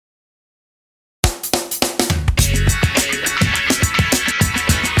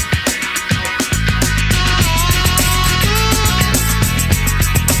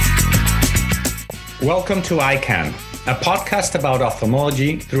Welcome to EyeCan, a podcast about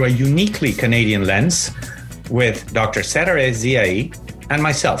ophthalmology through a uniquely Canadian lens with Dr. Setareh Ziai and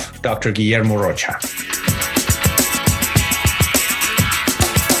myself, Dr. Guillermo Rocha.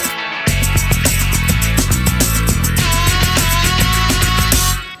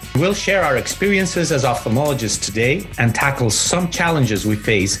 We'll share our experiences as ophthalmologists today and tackle some challenges we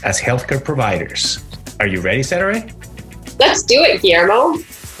face as healthcare providers. Are you ready, Setareh? Let's do it, Guillermo.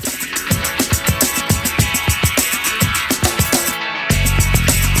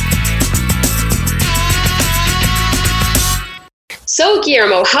 So,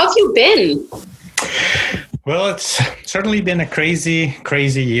 Guillermo, how have you been? Well, it's certainly been a crazy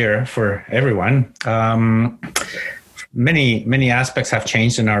year for everyone. Many aspects have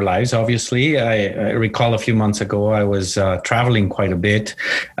changed in our lives, obviously. I recall a few months ago, I was traveling quite a bit,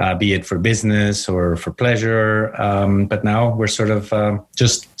 be it for business or for pleasure. But now we're sort of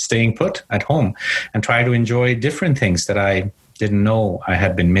just staying put at home and try to enjoy different things that I didn't know I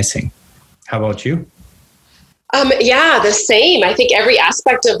had been missing. How about you? Yeah, the same. I think every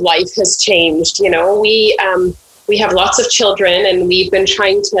aspect of life has changed. You know, we have lots of children and we've been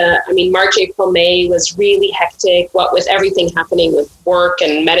trying to, March, April, May was really hectic. What with everything happening with work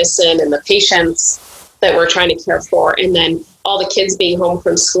and medicine and the patients that we're trying to care for. And then all the kids being home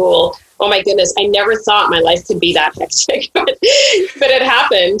from school. Oh my goodness. I never thought my life could be that hectic, but it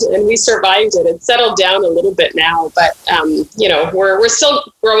happened and we survived it. It's settled down a little bit now, but we're still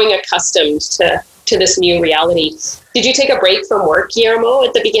growing accustomed to this new reality. Did you take a break from work, Guillermo,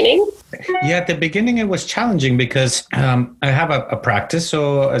 at the beginning? Yeah, at the beginning it was challenging because I have a practice.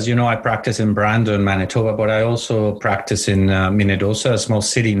 So as you know, I practice in Brandon, Manitoba, but I also practice in Minnedosa, a small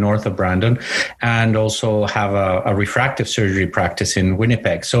city north of Brandon, and also have a refractive surgery practice in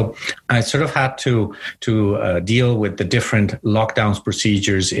Winnipeg. So I sort of had to deal with the different lockdowns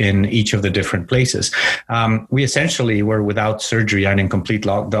procedures in each of the different places. We essentially were without surgery and in complete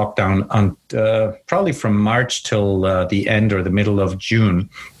lockdown on probably from March till the end or the middle of June.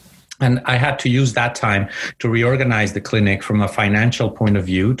 And I had to use that time to reorganize the clinic from a financial point of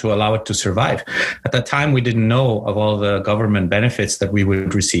view to allow it to survive. At that time, we didn't know of all the government benefits that we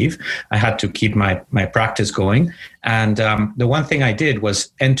would receive. I had to keep my practice going. And the one thing I did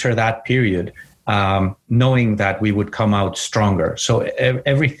was enter that period knowing that we would come out stronger. So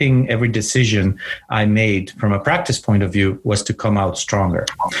every decision I made from a practice point of view was to come out stronger.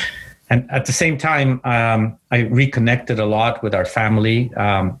 And at the same time, I reconnected a lot with our family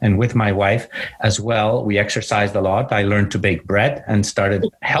and with my wife as well. We exercised a lot. I learned to bake bread and started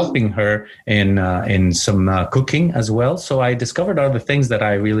helping her in some cooking as well. So I discovered other things that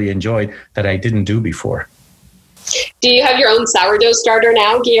I really enjoyed that I didn't do before. Do you have your own sourdough starter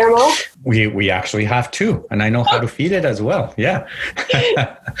now, Guillermo? We actually have two, and I know how to feed it as well. Yeah.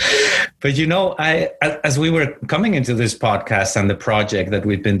 But as we were coming into this podcast and the project that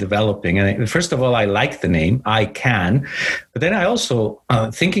we've been developing, and first of all, I like the name EyeCan, but then I also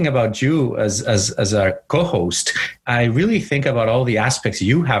thinking about you as our co-host, I really think about all the aspects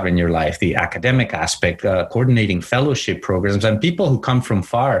you have in your life, the academic aspect, coordinating fellowship programs, and people who come from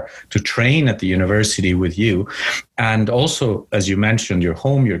far to train at the university with you. And also, as you mentioned, your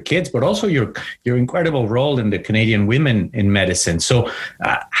home, your kids, but also your incredible role in the Canadian women in medicine. So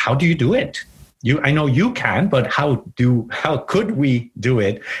how do you do it? I know you can, but how could we do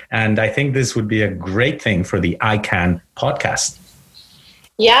it? And I think this would be a great thing for the EyeCan podcast.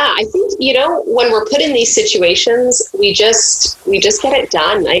 Yeah, I think, when we're put in these situations, we just get it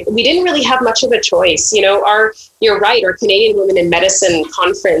done. We didn't really have much of a choice. You're right. Our Canadian Women in Medicine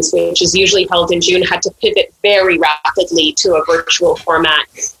conference, which is usually held in June, had to pivot very rapidly to a virtual format.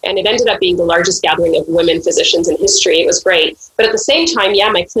 And it ended up being the largest gathering of women physicians in history. It was great. But at the same time,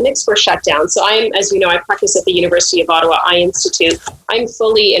 my clinics were shut down. So as you know, I practice at the University of Ottawa Eye Institute. I'm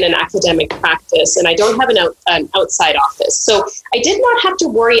fully in an academic practice and I don't have an outside office. So I did not have to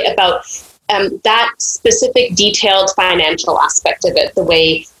worry about that specific detailed financial aspect of it, the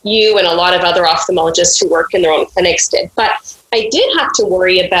way you and a lot of other ophthalmologists who work in their own clinics did. But I did have to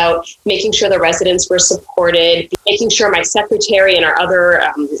worry about making sure the residents were supported, making sure my secretary and our other,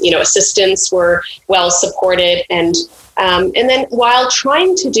 assistants were well supported. And then while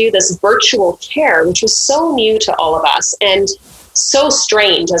trying to do this virtual care, which was so new to all of us and so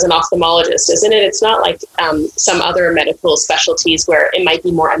strange as an ophthalmologist, isn't it? It's not like some other medical specialties where it might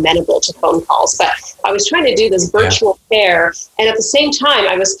be more amenable to phone calls. But I was trying to do this virtual care. And at the same time,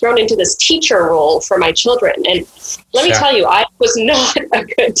 I was thrown into this teacher role for my children. And let me tell you, I was not a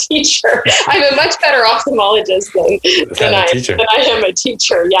good teacher. I'm a much better ophthalmologist than I am a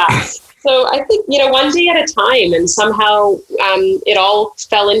teacher. Yeah. So I think, one day at a time, and somehow it all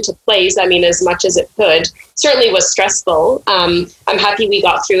fell into place. I mean, as much as it could. Certainly was stressful. I'm happy we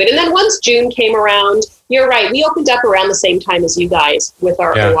got through it. And then once June came around, you're right, we opened up around the same time as you guys with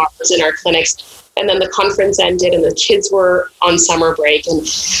our ORs and our clinics. And then the conference ended and the kids were on summer break. And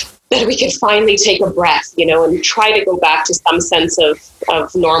then we could finally take a breath, and try to go back to some sense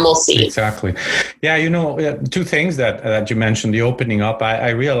of normalcy. Exactly. Yeah, two things that you mentioned, the opening up.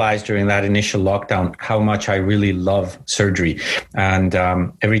 I realized during that initial lockdown how much I really love surgery. And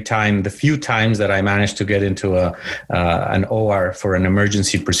the few times that I managed to get into an OR for an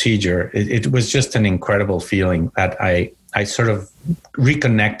emergency procedure, it was just an incredible feeling that I sort of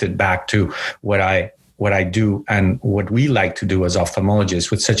reconnected back to what I do and what we like to do as ophthalmologists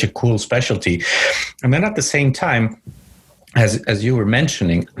with such a cool specialty. And then at the same time, as you were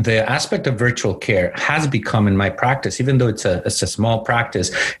mentioning, the aspect of virtual care has become in my practice, even though it's a small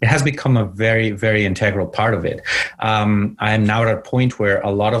practice, it has become a very, very integral part of it. I am now at a point where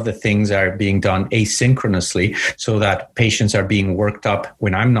a lot of the things are being done asynchronously so that patients are being worked up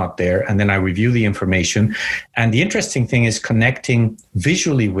when I'm not there, and then I review the information. And the interesting thing is connecting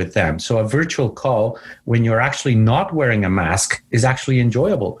visually with them. So a virtual call, when you're actually not wearing a mask, is actually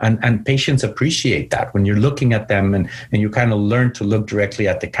enjoyable. And patients appreciate that when you're looking at them and you kind of learn to look directly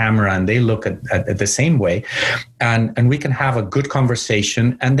at the camera and they look at the same way. And we can have a good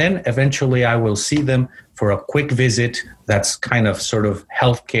conversation. And then eventually I will see them for a quick visit that's kind of sort of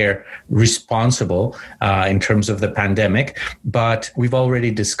healthcare responsible in terms of the pandemic. But we've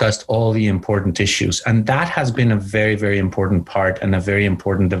already discussed all the important issues. And that has been a very, very important part and a very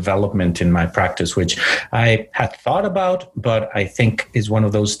important development in my practice, which I had thought about, but I think is one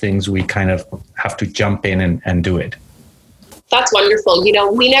of those things we kind of have to jump in and do it. That's wonderful.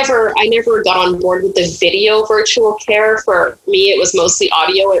 I never got on board with the video virtual care. For me, it was mostly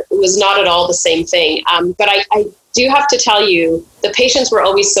audio. It was not at all the same thing. But I do have to tell you, the patients were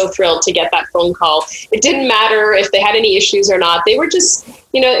always so thrilled to get that phone call. It didn't matter if they had any issues or not. They were just,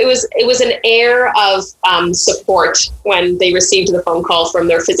 it was an air of support when they received the phone call from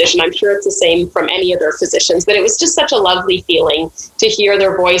their physician. I'm sure it's the same from any of their physicians, but it was just such a lovely feeling to hear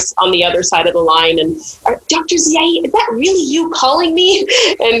their voice on the other side of the line. And Dr. Ziai, is that really you calling me?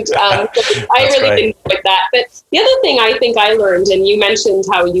 And I really enjoyed that. But the other thing I think I learned, and you mentioned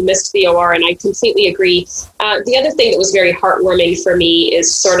how you missed the OR, and I completely agree. The other thing that was very heartwarming for me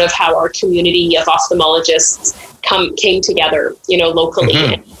is sort of how our community of ophthalmologists came together, locally,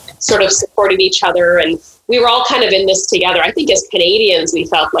 and sort of supported each other. And we were all kind of in this together. I think as Canadians, we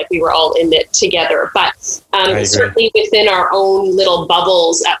felt like we were all in it together. But certainly within our own little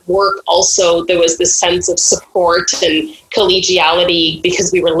bubbles at work, also, there was this sense of support and collegiality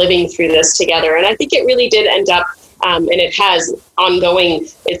because we were living through this together. And I think it really did end up, and it has ongoing,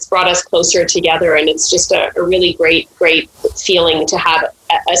 it's brought us closer together. And it's just a really great feeling to have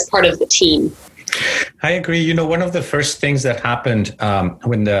as part of the team. I agree. One of the first things that happened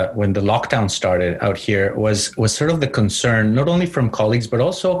when the lockdown started out here was sort of the concern, not only from colleagues, but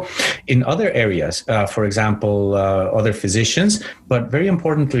also in other areas. For example, other physicians, but very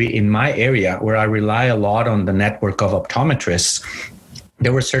importantly in my area where I rely a lot on the network of optometrists.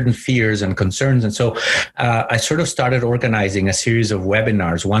 There were certain fears and concerns. And so I sort of started organizing a series of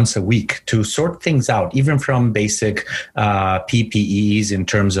webinars once a week to sort things out, even from basic PPEs in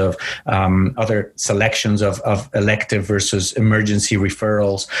terms of other selections of elective versus emergency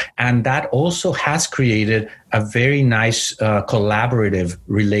referrals. And that also has created a very nice collaborative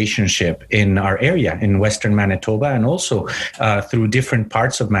relationship in our area in Western Manitoba and also through different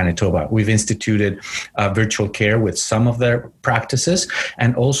parts of Manitoba. We've instituted virtual care with some of their practices,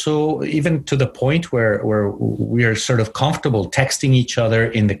 and also even to the point where we are sort of comfortable texting each other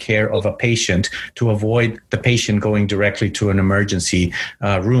in the care of a patient to avoid the patient going directly to an emergency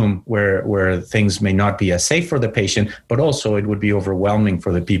room where things may not be as safe for the patient, but also it would be overwhelming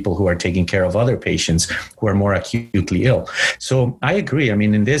for the people who are taking care of other patients who are more acutely ill. So I agree. I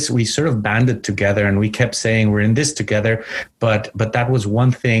mean, in this, we sort of banded together and we kept saying we're in this together, but that was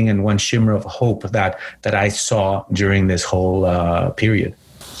one thing and one shimmer of hope that I saw during this whole period.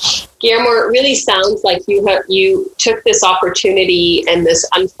 Guillermo, it really sounds like you took this opportunity and this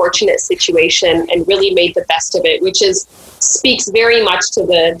unfortunate situation and really made the best of it, which speaks very much to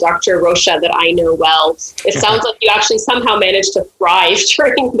the Dr. Rocha that I know well. It sounds like you actually somehow managed to thrive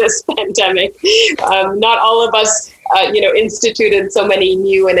during this pandemic. Not all of us, instituted so many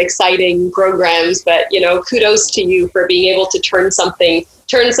new and exciting programs, but, kudos to you for being able to turn some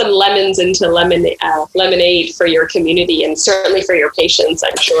lemons into lemonade for your community and certainly for your patients,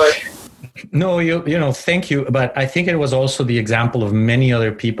 I'm sure. No, thank you. But I think it was also the example of many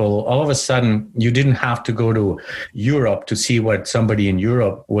other people. All of a sudden, you didn't have to go to Europe to see what somebody in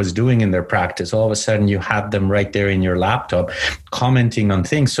Europe was doing in their practice. All of a sudden, you had them right there in your laptop commenting on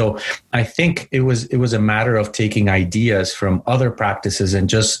things. So I think it was a matter of taking ideas from other practices and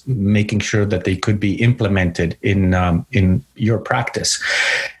just making sure that they could be implemented in your practice.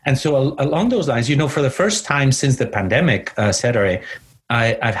 And so along those lines, for the first time since the pandemic, Setareh,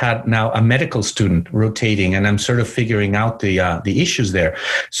 I've had now a medical student rotating, and I'm sort of figuring out the issues there.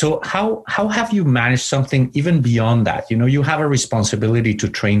 So how have you managed something even beyond that? You have a responsibility to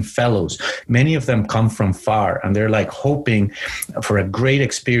train fellows. Many of them come from far, and they're like hoping for a great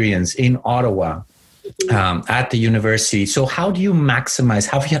experience in Ottawa. At the university. So how do you maximize,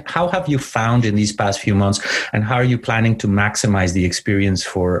 how have you found in these past few months, and how are you planning to maximize the experience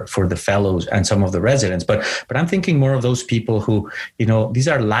for the fellows and some of the residents? But I'm thinking more of those people who, these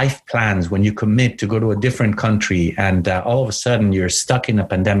are life plans when you commit to go to a different country and all of a sudden you're stuck in a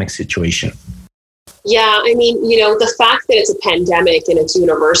pandemic situation. Yeah, I mean, the fact that it's a pandemic and it's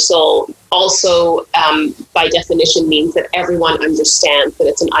universal also, by definition, means that everyone understands that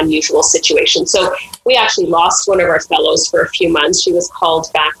it's an unusual situation. So we actually lost one of our fellows for a few months. She was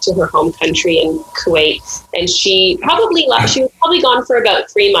called back to her home country in Kuwait, and she was probably gone for about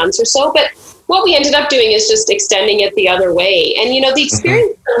 3 months or so. But what we ended up doing is just extending it the other way. And, the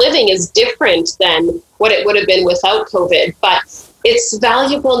experience of living is different than what it would have been without COVID. But it's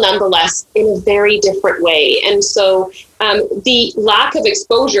valuable nonetheless in a very different way. And so the lack of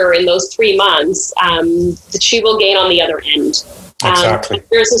exposure in those 3 months that she will gain on the other end. Exactly.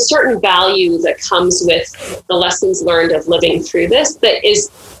 There's a certain value that comes with the lessons learned of living through this that is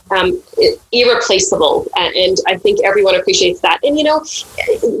irreplaceable. And I think everyone appreciates that. And,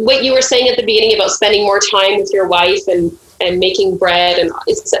 what you were saying at the beginning about spending more time with your wife and making bread, and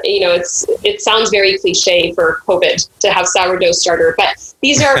it sounds very cliche for COVID to have sourdough starter, but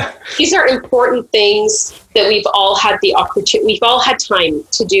these are important things that we've all had the opportunity. We've all had time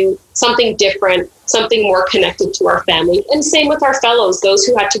to do something different, something more connected to our family, and same with our fellows. Those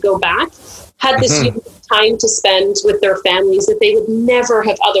who had to go back had this time to spend with their families that they would never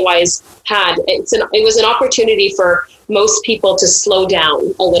have otherwise had. It was an opportunity for most people to slow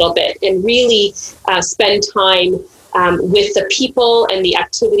down a little bit and really spend time with the people and the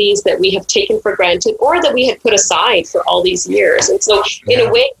activities that we have taken for granted or that we had put aside for all these years. And so in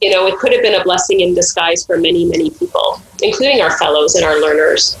a way, it could have been a blessing in disguise for many, many people, including our fellows and our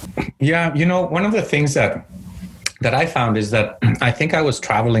learners. Yeah. One of the things that I found is that I think I was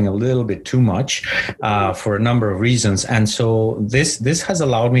traveling a little bit too much for a number of reasons. And so this has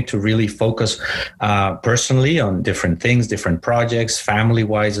allowed me to really focus personally on different things, different projects,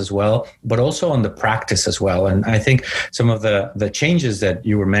 family-wise as well, but also on the practice as well. And I think some of the changes that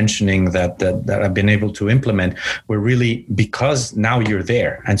you were mentioning that I've been able to implement were really because now you're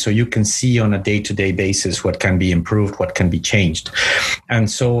there. And so you can see on a day-to-day basis what can be improved, what can be changed. And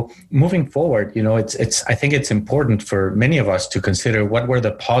so moving forward, I think it's important for many of us to consider what were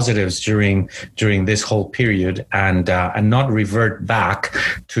the positives during this whole period and not revert back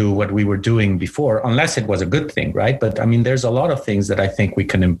to what we were doing before, unless it was a good thing, right? But I mean, there's a lot of things that I think we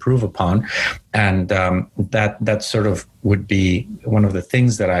can improve upon, and that sort of would be one of the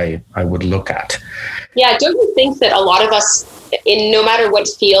things that I would look at. Yeah, don't you think that a lot of us, in no matter what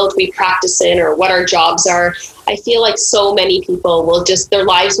field we practice in or what our jobs are, I feel like so many people will their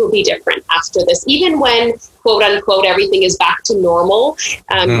lives will be different after this. Even when, quote unquote, everything is back to normal,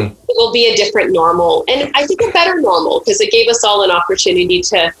 it will be a different normal. And I think a better normal, because it gave us all an opportunity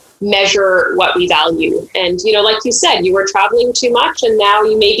to measure what we value. And, like you said, you were traveling too much, and now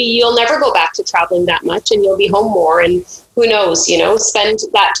you'll never go back to traveling that much, and you'll be home more. And who knows, spend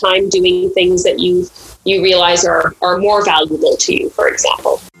that time doing things that you realize are more valuable to you, for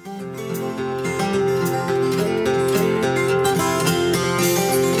example.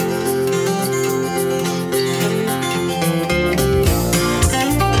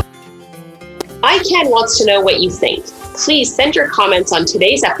 EyeCan wants to know what you think. Please send your comments on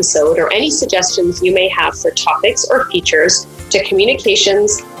today's episode or any suggestions you may have for topics or features to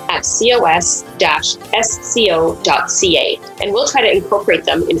communications@cos-sco.ca, and we'll try to incorporate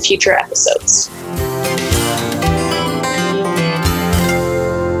them in future episodes.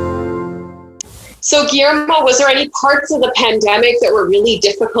 So Guillermo, was there any parts of the pandemic that were really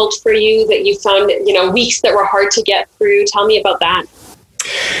difficult for you that you found, weeks that were hard to get through? Tell me about that.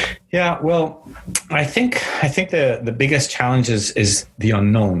 Yeah, well, I think the biggest challenge is the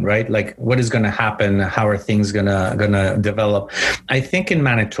unknown, right? Like, what is going to happen? How are things gonna develop? I think in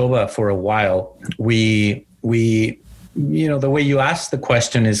Manitoba for a while we the way you asked the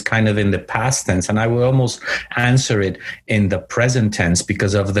question is kind of in the past tense, and I will almost answer it in the present tense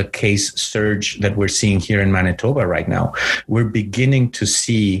because of the case surge that we're seeing here in Manitoba right now. We're beginning to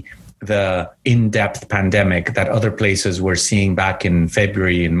see the in-depth pandemic that other places were seeing back in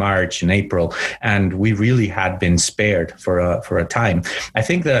February and March and April, and we really had been spared for a time. I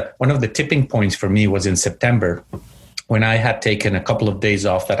think that one of the tipping points for me was in September, when I had taken a couple of days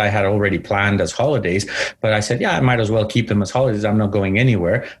off that I had already planned as holidays, but I said, I might as well keep them as holidays. I'm not going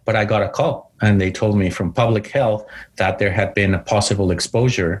anywhere. But I got a call, and they told me from public health that there had been a possible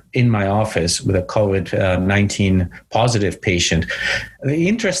exposure in my office with a COVID-19 positive patient. The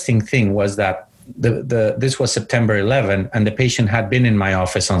interesting thing was that this was September 11, and the patient had been in my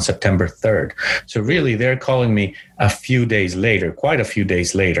office on September 3rd. So really, they're calling me quite a few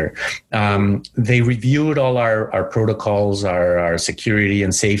days later. They reviewed all our protocols, our security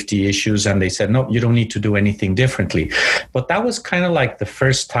and safety issues, and they said, no, you don't need to do anything differently. But that was kind of like the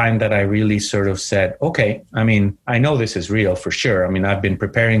first time that I really sort of said, okay, I know this is real for sure. I've been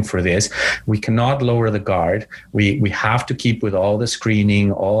preparing for this. We cannot lower the guard. We have to keep with all the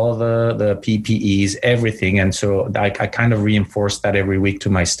screening, all the PPEs, everything. And so I kind of reinforced that every week to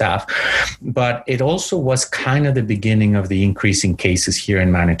my staff. But it also was kind of the beginning of the increasing cases here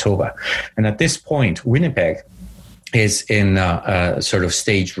in Manitoba. And at this point, Winnipeg is in sort of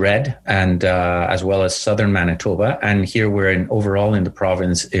stage red, and as well as southern Manitoba. And here we're overall in the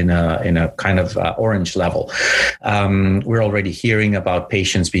province in a kind of orange level. We're already hearing about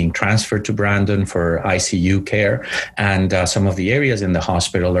patients being transferred to Brandon for ICU care, and some of the areas in the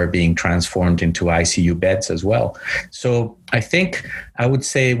hospital are being transformed into ICU beds as well. So I think I would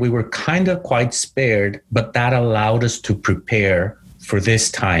say we were kind of quite spared, but that allowed us to prepare for this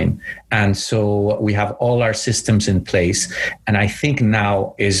time. And so we have all our systems in place. And I think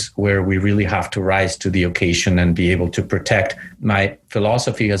now is where we really have to rise to the occasion and be able to protect. My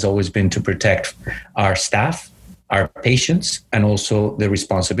philosophy has always been to protect our staff, our patients, and also the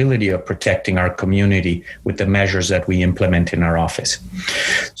responsibility of protecting our community with the measures that we implement in our office.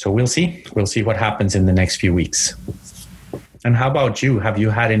 So we'll see what happens in the next few weeks. And how about you? Have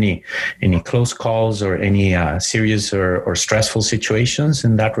you had any close calls or any serious or stressful situations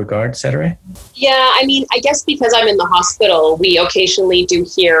in that regard, Setareh? Yeah, I guess because I'm in the hospital, we occasionally do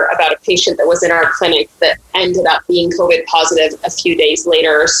hear about a patient that was in our clinic that ended up being COVID positive a few days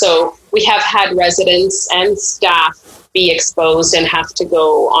later. So we have had residents and staff be exposed and have to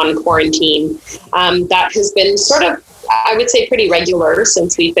go on quarantine. That has been sort of, I would say, pretty regular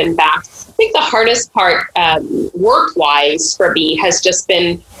since we've been back. I think the hardest part work-wise for me has just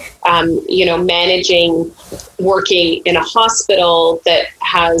been, managing working in a hospital that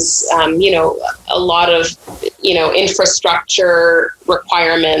has, a lot of, infrastructure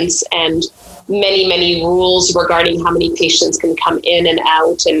requirements and many, many rules regarding how many patients can come in and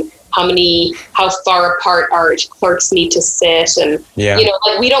out and how far apart our clerks need to sit. And,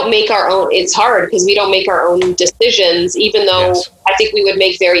 we don't make our own, it's hard because we don't make our own decisions, even though yes. I think we would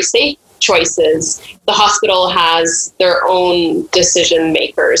make very safe choices. The hospital has their own decision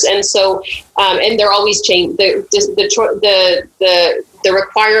makers. And so, and they're always changing. The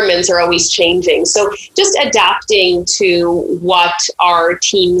requirements are always changing. So just adapting to what our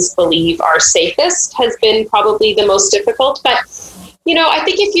teams believe are safest has been probably the most difficult. But I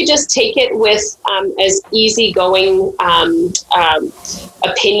think if you just take it with as easygoing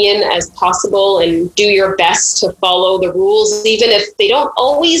opinion as possible and do your best to follow the rules, even if they don't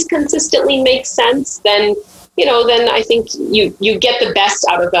always consistently make sense, then I think you get the best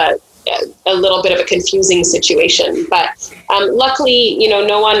out of a little bit of a confusing situation. But luckily,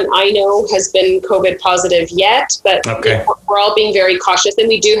 no one I know has been COVID positive yet, but okay. We're all being very cautious. And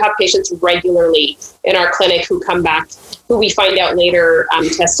we do have patients regularly in our clinic who come back, who we find out later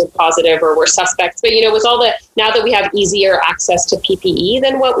tested positive or were suspects. But, with all now that we have easier access to PPE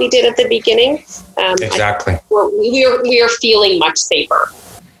than what we did at the beginning, exactly, we are feeling much safer.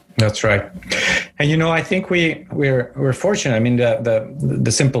 That's right. And, I think we're fortunate.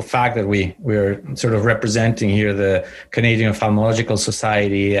 The simple fact that we're sort of representing here the Canadian Ophthalmological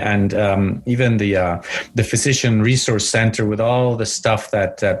Society and even the Physician Resource Center with all the stuff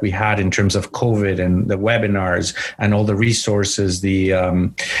that we had in terms of COVID and the webinars and all the resources,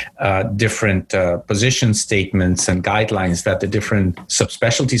 the different position statements and guidelines that the different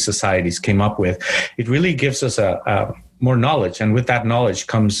subspecialty societies came up with. It really gives us a more knowledge, and with that knowledge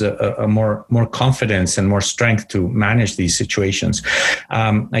comes a more confidence and more strength to manage these situations.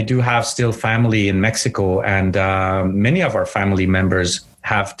 I do have still family in Mexico, and many of our family members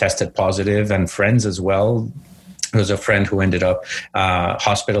have tested positive, and friends as well. There was a friend who ended up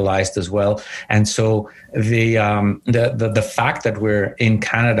hospitalized as well. And so the fact that we're in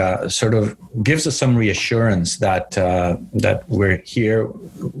Canada sort of gives us some reassurance that we're here,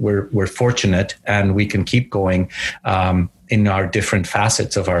 we're fortunate, and we can keep going in our different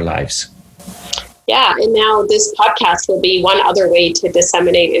facets of our lives. Yeah, and now this podcast will be one other way to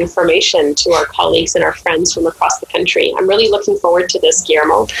disseminate information to our colleagues and our friends from across the country. I'm really looking forward to this,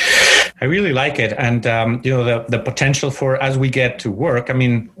 Guillermo. I really like it. And, the potential for, as we get to work, I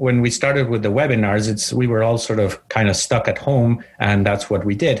mean, when we started with the webinars, we were all sort of kind of stuck at home, and that's what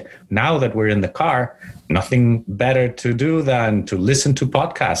we did. Now that we're in the car, nothing better to do than to listen to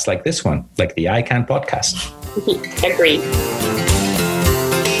podcasts like this one, like the EyeCan Podcast. Agreed.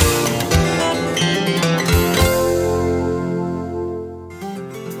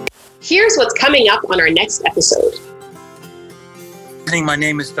 Here's what's coming up on our next episode. My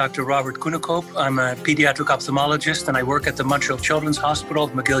name is Dr. Robert Kunikop. I'm a pediatric ophthalmologist, and I work at the Montreal Children's Hospital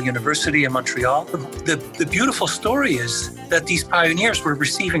of McGill University in Montreal. The beautiful story is that these pioneers were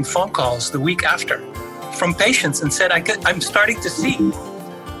receiving phone calls the week after from patients and said, I'm starting to see.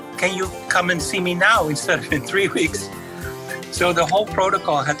 Can you come and see me now instead of in 3 weeks? So the whole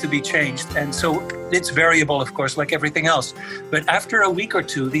protocol had to be changed. And so it's variable, of course, like everything else. But after a week or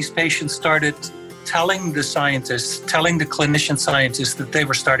two, these patients started telling the scientists, telling the clinician scientists that they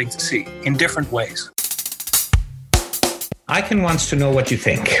were starting to see in different ways. EyeCan wants to know what you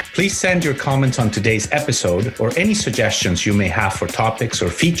think. Please send your comments on today's episode or any suggestions you may have for topics or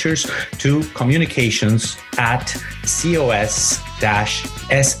features to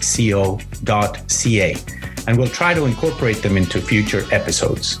communications@cos-sco.ca, and we'll try to incorporate them into future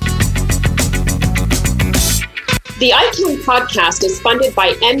episodes. The EyeCan Podcast is funded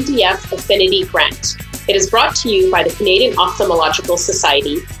by MDF Affinity Grant. It is brought to you by the Canadian Ophthalmological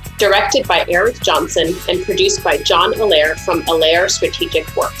Society, directed by Eric Johnson, and produced by John Allaire from Allaire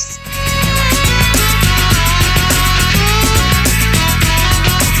Strategic Works.